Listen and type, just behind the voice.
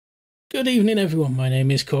Good evening everyone, my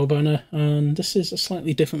name is Corbana and this is a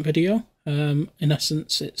slightly different video. In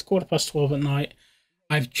essence, it's 12:15 at night.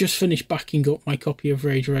 I've just finished backing up my copy of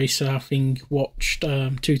Rage Racer, having watched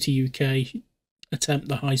TootyUK attempt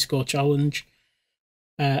the high score challenge.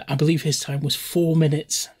 I believe his time was 4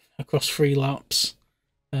 minutes across 3 laps,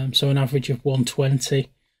 so an average of 120.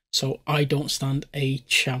 So I don't stand a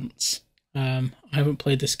chance. I haven't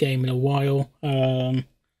played this game in a while.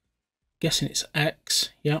 Guessing it's X,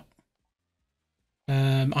 yeah.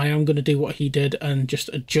 I am going to do what he did and just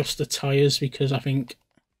adjust the tyres because I think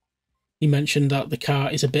he mentioned that the car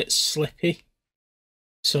is a bit slippy.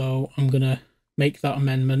 So I'm going to make that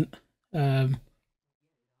amendment. I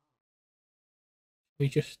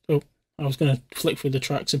was going to flick through the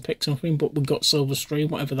tracks and pick something, but we've got Silver Stream,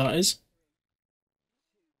 whatever that is.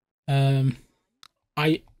 I'll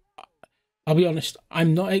be honest,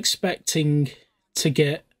 I'm not expecting to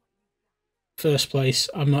get first place.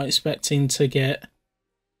 I'm not expecting to get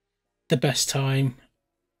the best time.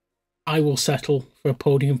 I will settle for a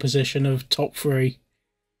podium position of top 3,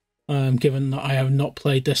 given that I have not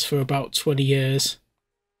played this for about 20 years.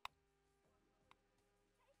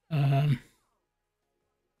 And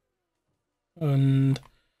of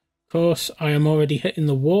course, I am already hitting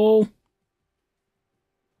the wall.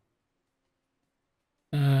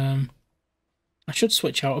 I should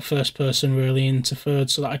switch out of first person really into third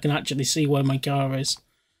so that I can actually see where my car is,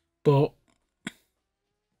 but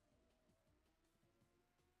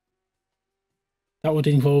that would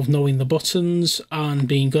involve knowing the buttons and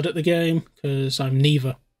being good at the game, because I'm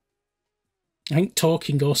neither. I think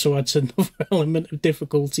talking also adds another element of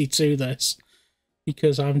difficulty to this,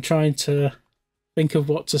 because I'm trying to think of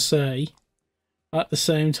what to say at the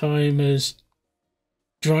same time as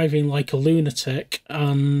driving like a lunatic,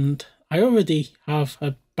 and I already have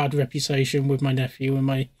a bad reputation with my nephew and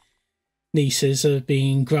my nieces of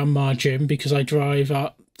being Grandma Jim because I drive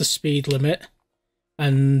at the speed limit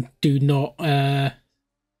and do not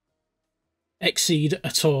exceed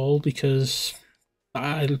at all because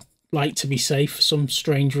I like to be safe for some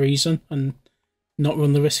strange reason and not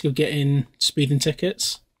run the risk of getting speeding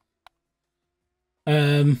tickets.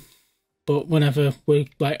 But whenever we're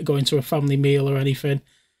like going to a family meal or anything,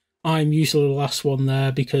 I'm usually the last one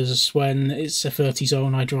there because when it's a 30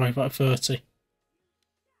 zone, I drive at 30.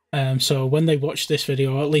 So when they watch this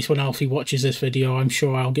video, or at least when Alfie watches this video, I'm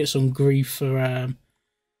sure I'll get some grief for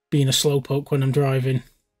being a slowpoke when I'm driving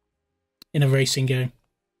in a racing game.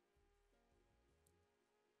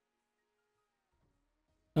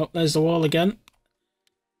 Oh, there's the wall again.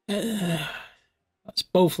 That's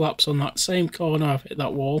both laps on that same corner. I've hit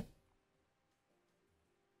that wall.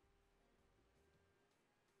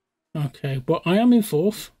 Okay, but I am in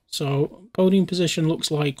 4th, so podium position looks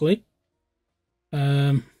likely.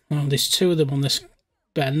 Well, there's 2 of them on this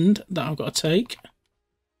bend that I've got to take.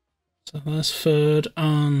 So that's 3rd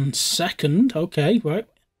and 2nd. Okay, right.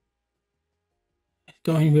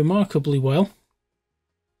 Going remarkably well.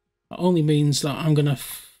 That only means that I'm going to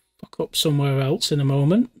fuck up somewhere else in a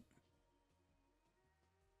moment.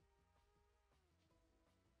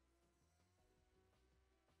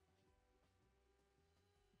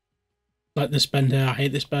 Like this bend here, I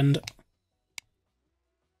hate this bend.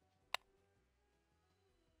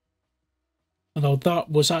 Although that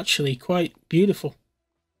was actually quite beautiful.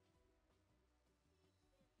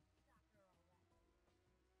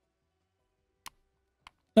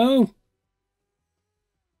 Oh!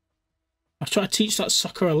 I tried to teach that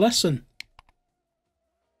sucker a lesson.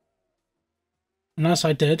 And as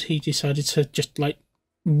I did, he decided to just, like,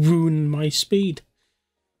 ruin my speed.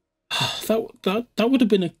 That would have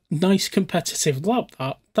been a nice competitive lap,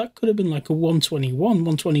 that could have been like a 121,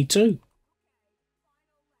 122.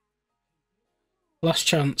 Last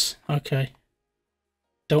chance. Okay.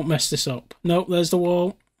 Don't mess this up. Nope, there's the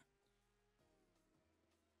wall.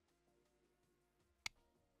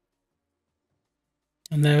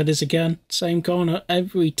 And there it is again. Same corner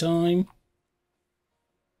every time.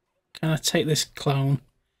 Can I take this clown?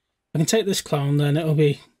 If I can take this clown, then it'll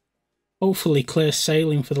be hopefully clear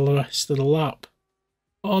sailing for the rest of the lap.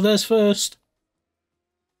 Oh, there's first.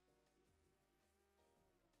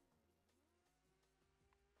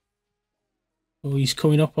 Oh, he's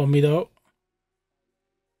coming up on me though.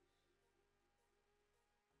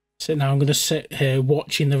 So now I'm going to sit here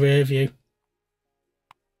watching the rear view.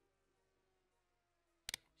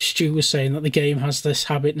 Stu was saying that the game has this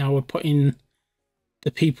habit now of putting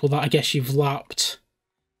the people that I guess you've lapped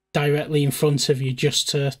directly in front of you just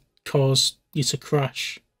to cause you to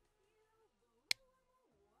crash.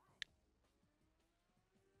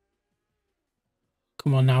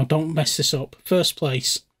 Come on now, don't mess this up. First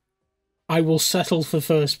place. I will settle for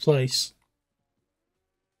first place.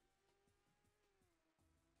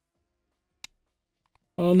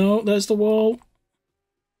 Oh no, there's the wall.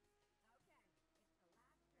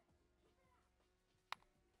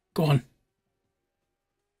 Go on.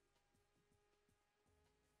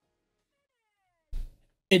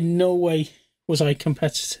 In no way was I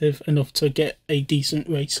competitive enough to get a decent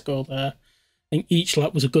race score there. I think each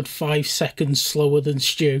lap was a good 5 seconds slower than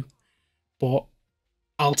Stu, but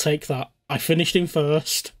I'll take that. I finished in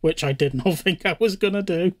first, which I did not think I was going to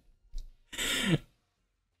do.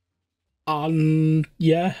 And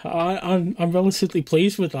yeah, I'm relatively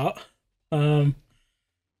pleased with that.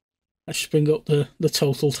 Let's just bring up the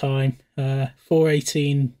total time.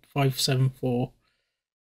 4:18.574.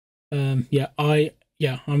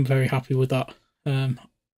 I'm very happy with that. I'm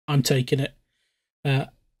taking it. As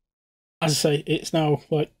I say, it's now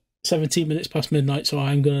like 17 minutes past midnight, so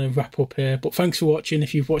I'm going to wrap up here. But thanks for watching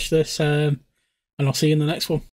if you've watched this, and I'll see you in the next one.